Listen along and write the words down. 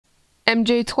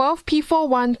MJ12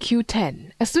 P41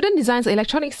 Q10. A student designs an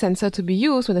electronic sensor to be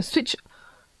used when the switch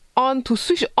on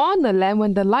the lamp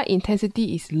when the light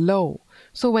intensity is low.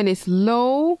 So when it's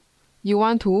low, you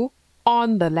want to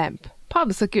on the lamp. Part of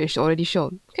the circuit is already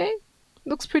shown. Okay,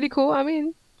 looks pretty cool. I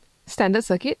mean, standard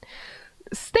circuit.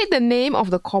 State the name of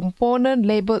the component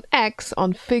labeled X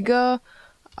on figure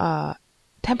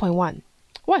 10.1.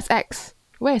 What is X?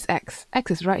 Where is X?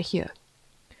 X is right here.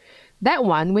 That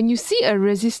one, when you see a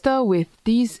resistor with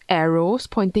these arrows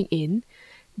pointing in,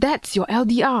 that's your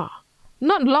LDR.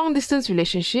 Not long distance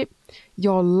relationship,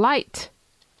 your light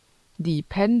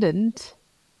dependent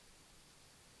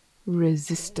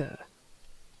resistor.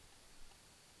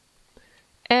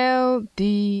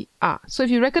 LDR. So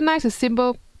if you recognize the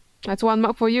symbol, that's 1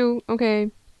 mark for you. Okay.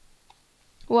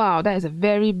 Wow, that is a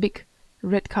very big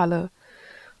red color.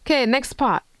 Okay, next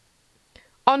part.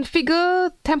 On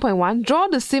figure 10.1, draw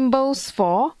the symbols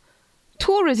for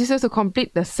 2 resistors to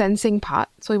complete the sensing part.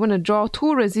 So you want to draw 2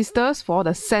 resistors for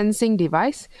the sensing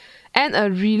device and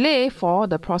a relay for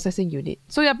the processing unit.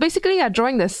 So you're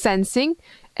drawing the sensing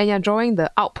and you're drawing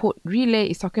the output. Relay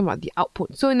is talking about the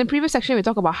output. So in the previous section, we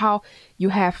talked about how you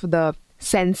have the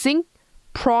sensing,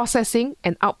 processing,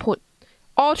 and output.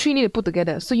 All 3 need to put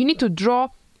together. So you need to draw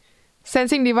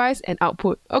sensing device and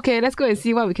output. Okay, let's go and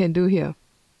see what we can do here.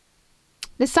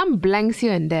 There's some blanks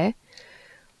here and there.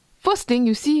 First thing,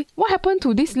 you see, what happened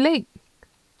to this leg?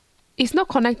 It's not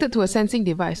connected to a sensing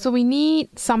device. So we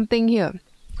need something here.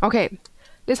 Okay,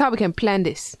 this is how we can plan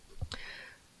this.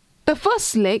 The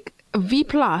first leg, V+,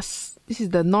 this is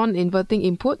the non-inverting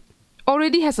input,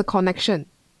 already has a connection.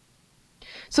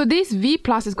 So this V+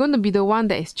 is going to be the one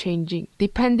that is changing,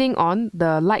 depending on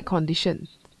the light condition.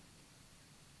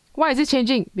 Why is it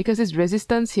changing? Because this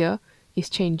resistance here is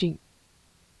changing.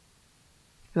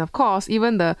 And of course,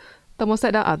 even the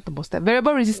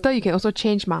variable resistor, you can also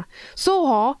change ma.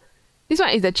 So this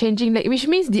one is the changing leg, which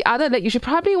means the other leg, you should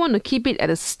probably want to keep it at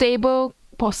a stable,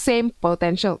 same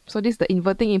potential. So this is the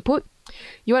inverting input.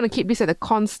 You want to keep this at a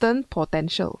constant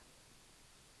potential.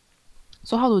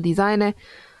 So how to design it?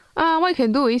 What you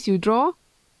can do is you draw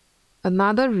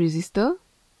another resistor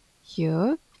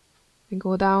here, and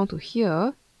go down to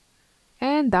here,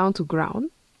 and down to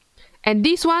ground. And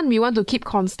this one, we want to keep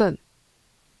constant.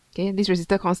 Okay, this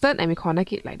resistor constant, and we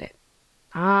connect it like that.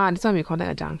 This one we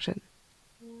connect a junction.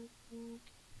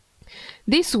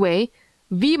 This way,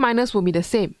 V- will be the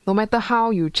same, no matter how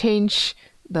you change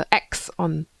the X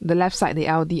on the left side, the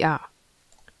LDR.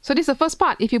 So this is the first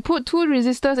part. If you put 2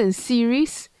 resistors in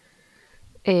series,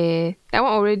 that one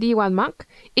already 1 mark.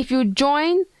 If you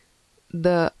join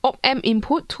the op-amp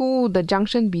input to the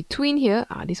junction between here,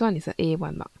 this one is a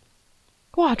 1 mark.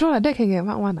 Wow, draw like that can get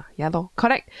mark 1. Yeah,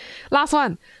 correct. Last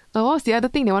one. What's the other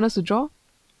thing they want us to draw?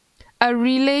 A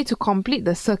relay to complete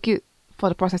the circuit for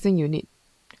the processing unit.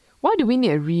 Why do we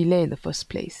need a relay in the first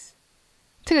place?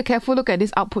 Take a careful look at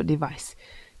this output device.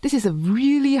 This is a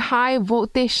really high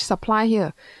voltage supply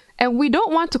here. And we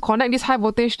don't want to connect this high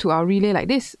voltage to our relay like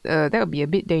this. That would be a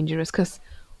bit dangerous because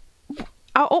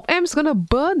our op-amp is going to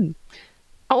burn.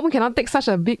 Our op-amp cannot take such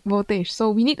a big voltage. So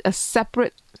we need a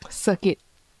separate circuit.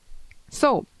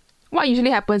 So what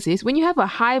usually happens is when you have a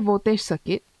high voltage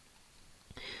circuit,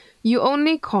 you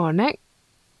only connect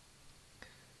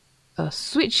a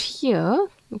switch here.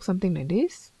 Looks something like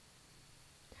this.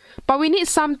 But we need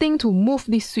something to move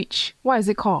this switch. What is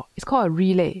it called? It's called a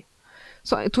relay.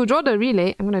 So to draw the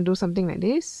relay, I'm going to do something like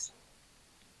this.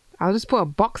 I'll just put a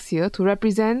box here to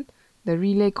represent the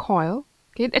relay coil.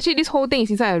 Okay, actually this whole thing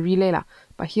is inside a relay lah.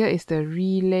 But here is the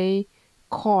relay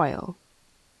coil.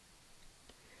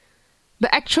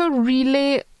 The actual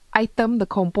relay item, the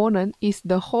component, is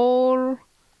the whole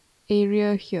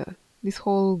area here. This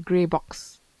whole grey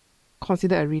box.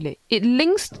 Considered a relay. It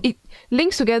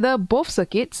links together both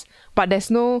circuits, but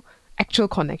there's no actual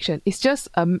connection. It's just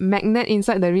a magnet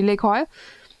inside the relay coil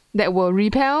that will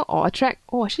repel or attract.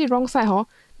 Oh, actually wrong side,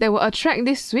 that will attract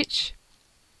this switch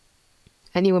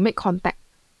and it will make contact.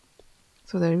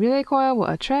 So the relay coil will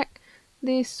attract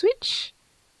this switch,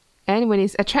 and when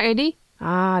it's attracted already,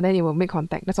 then it will make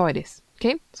contact. That's all it is.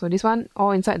 Okay, so this one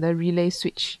all inside the relay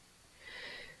switch.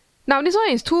 Now this one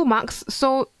is 2 marks,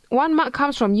 so 1 mark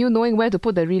comes from you knowing where to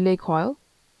put the relay coil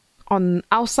on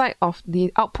outside of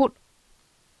the output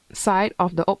side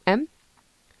of the op-amp,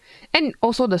 and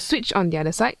also the switch on the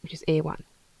other side, which is A1.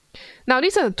 Now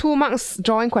these are the 2 marks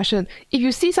drawing question. If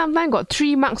you see sometimes got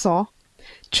 3 marks,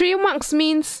 3 marks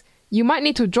means you might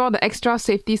need to draw the extra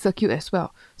safety circuit as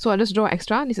well. So I'll just draw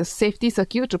extra. This is a safety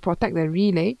circuit to protect the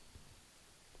relay.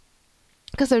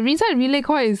 Because the inside relay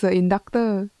coil is an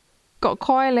inductor. Got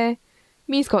coil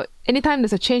means anytime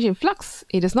there's a change in flux,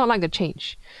 it does not like the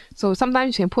change. So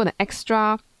sometimes you can put an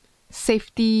extra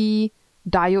safety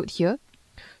diode here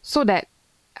so that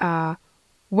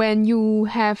when you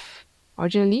have,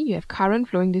 originally you have current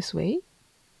flowing this way,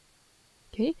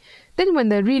 okay, then when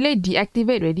the relay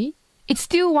deactivate already, it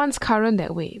still wants current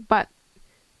that way, but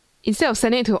instead of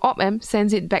sending it to op-amp,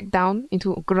 sends it back down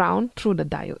into ground through the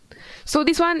diode. So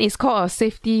this one is called a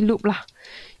safety loop lah.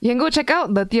 You can go check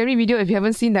out the theory video if you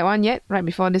haven't seen that one yet, right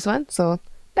before this one. So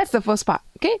that's the first part,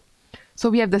 okay? So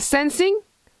we have the sensing,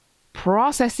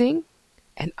 processing,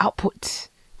 and output.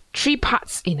 3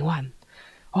 parts in one.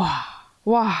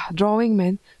 Wow, drawing,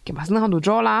 man. Okay, must learn how to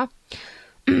draw lah.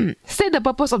 State the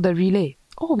purpose of the relay.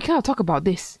 Oh, we cannot talk about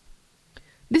this.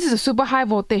 This is a super high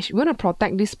voltage. We want to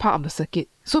protect this part of the circuit.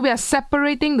 So we are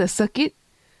separating the circuit,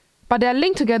 but they are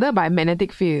linked together by a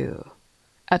magnetic field.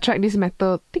 Attract this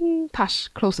metal, ting,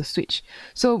 touch, close the switch.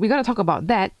 So we're going to talk about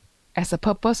that as a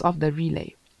purpose of the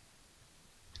relay.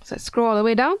 So let's scroll all the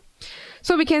way down.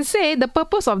 So we can say the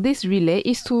purpose of this relay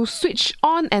is to switch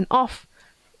on and off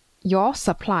your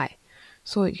supply.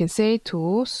 So you can say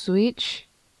to switch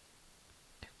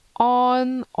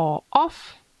on or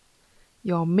off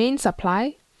your main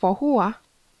supply for who?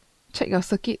 Check your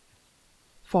circuit.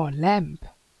 For lamp.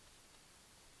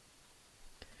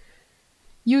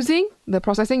 Using the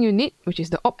processing unit, which is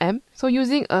the op-amp, so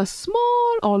using a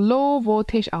small or low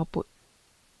voltage output.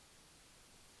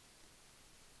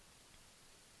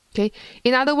 Okay,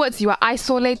 in other words, you are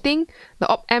isolating the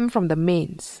op-amp from the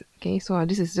mains. Okay, so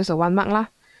this is just a 1 mark lah.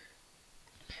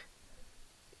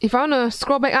 If I want to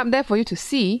scroll back up there for you to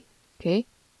see, okay,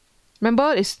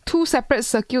 remember it's 2 separate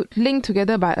circuits linked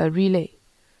together by a relay.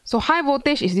 So high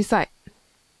voltage is this side.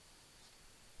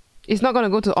 It's not going to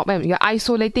go to the op-amp. You're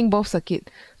isolating both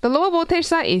circuits. The lower voltage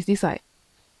side is this side.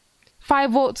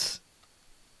 5 volts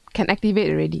can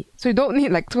activate already. So you don't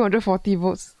need like 240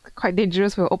 volts. Quite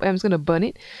dangerous for your op-amp. It's going to burn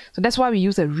it. So that's why we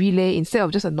use a relay instead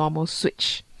of just a normal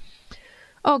switch.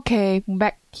 Okay,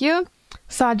 back here.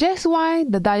 Suggest why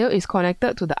the diode is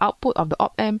connected to the output of the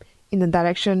op-amp in the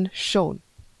direction shown.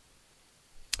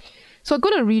 So I'm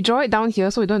going to redraw it down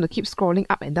here so we don't have to keep scrolling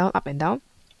up and down, up and down.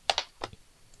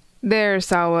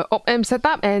 There's our op-amp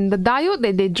setup, and the diode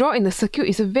that they draw in the circuit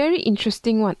is a very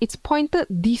interesting one. It's pointed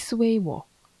this way,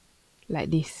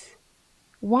 like this.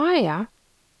 Why?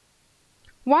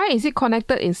 Why is it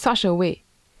connected in such a way?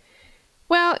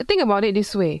 Well, think about it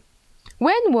this way.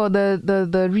 When will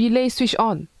the relay switch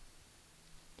on?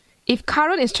 If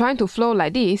current is trying to flow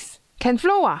like this, can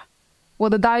flow? Will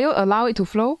the diode allow it to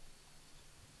flow?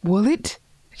 Will it?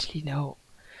 Actually, no.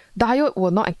 Diode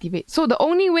will not activate. So the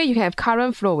only way you can have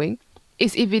current flowing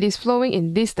is if it is flowing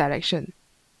in this direction.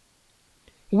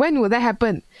 When will that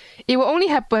happen? It will only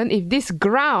happen if this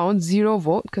ground, 0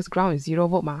 volt, because ground is 0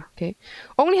 volt ma, okay?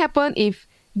 Only happen if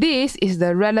this is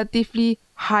the relatively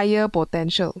higher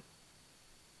potential.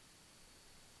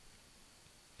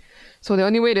 So the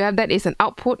only way to have that is an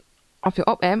output of your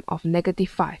op-amp of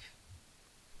 -5.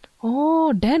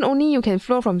 Oh, then only you can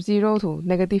flow from 0 to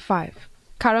 -5.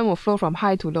 Current will flow from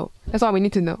high to low. That's all we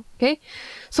need to know, okay?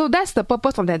 So that's the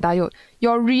purpose of that diode.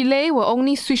 Your relay will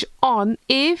only switch on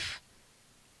if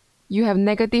you have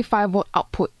 -5 volt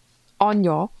output on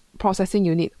your processing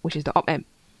unit, which is the op-amp.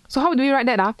 So how do we write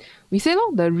that? We say,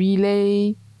 the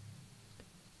relay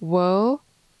will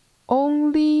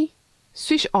only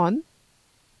switch on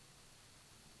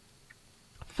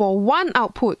for one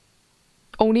output,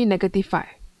 only -5.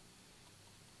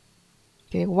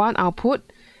 Okay, one output,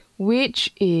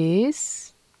 which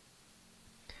is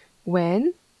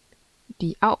when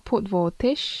the output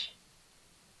voltage,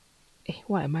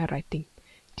 what am I writing?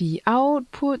 The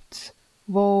output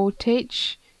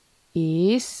voltage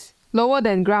is lower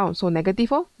than ground, so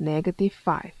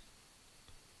 -5.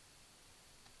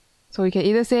 So you can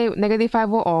either say -5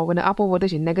 volt or when the output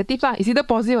voltage is negative lah. It's either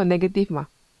positive or negative ma.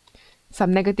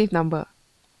 Some negative number.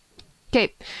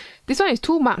 Okay, this one is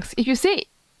 2 marks. If you say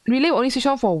relay will only switch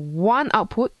on for one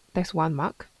output, that's 1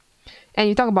 mark. And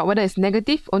you talk about whether it's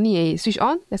negative, only a switch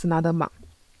on, that's another mark.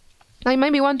 Now you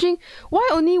might be wondering, why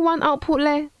only one output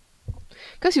leh?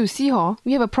 Because you see,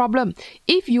 we have a problem.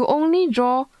 If you only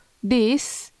draw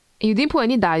this, and you didn't put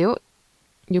any diode,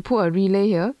 you put a relay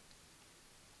here,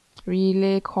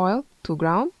 relay coil to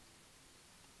ground.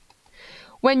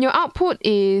 When your output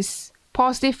is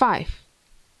 +5,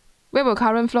 where will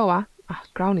current flow?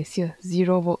 Ground is here,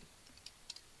 0 volt.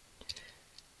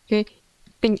 Okay,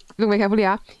 look very carefully.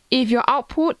 If your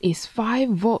output is 5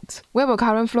 volts, where will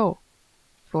current flow?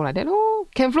 Flow like that. Oh,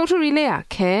 can flow through relay?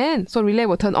 Can. So relay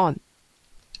will turn on.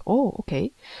 Oh,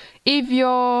 okay. If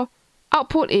your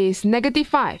output is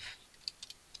 -5,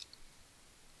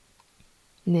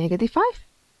 -5.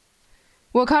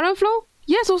 Will current flow?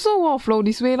 Yes, also will flow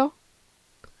this way, lor.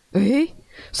 Okay.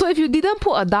 So if you didn't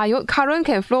put a diode, current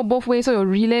can flow both ways, so your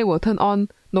relay will turn on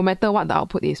no matter what the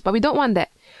output is. But we don't want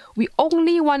that. We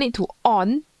only want it to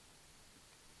on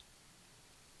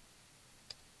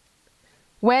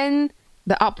when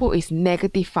the output is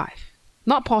 -5.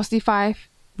 Not +5,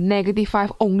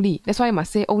 -5 only. That's why you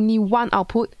must say only one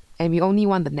output and we only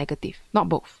want the negative, not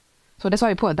both. So that's why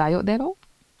we put a diode there, lor.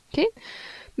 Okay.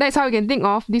 That's how you can think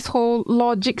of this whole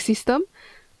logic system.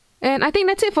 And I think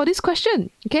that's it for this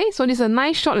question. Okay, so this is a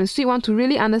nice, short and sweet one to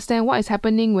really understand what is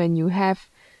happening when you have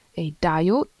a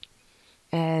diode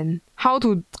and how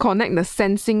to connect the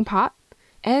sensing part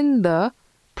and the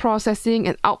processing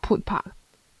and output part.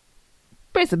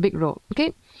 Plays a big role.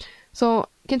 Okay, so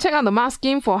you can check out the mark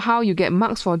scheme for how you get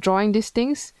marks for drawing these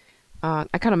things. I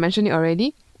kind of mentioned it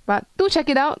already, but do check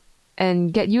it out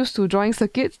and get used to drawing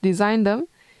circuits, design them,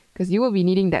 because you will be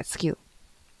needing that skill.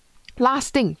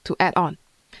 Last thing to add on.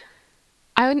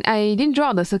 I didn't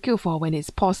draw the circuit for when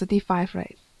it's +5,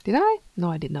 right? Did I?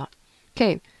 No, I did not.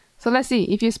 Okay, so let's see.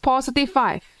 If it's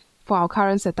 +5 for our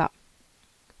current setup.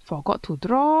 Forgot to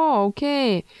draw.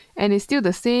 Okay, and it's still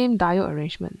the same diode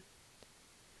arrangement.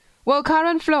 Will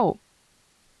current flow?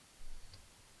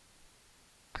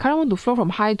 Current want to flow from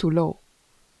high to low.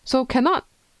 So cannot.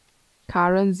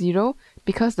 Current 0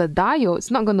 because the diode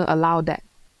is not going to allow that.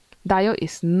 Diode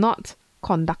is not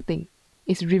conducting.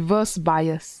 It's reverse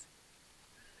bias.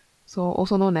 So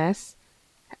also known as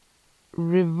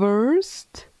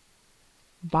reversed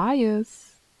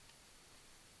bias.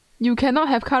 You cannot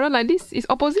have current like this. It's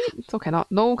opposite. So cannot.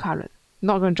 No current.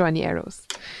 Not going to draw any arrows.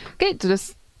 Okay, so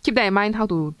just keep that in mind how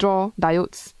to draw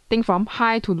diodes. Think from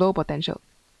high to low potential.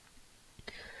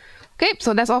 Okay,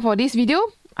 so that's all for this video.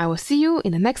 I will see you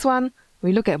in the next one.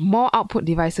 We look at more output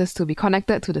devices to be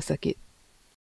connected to the circuit.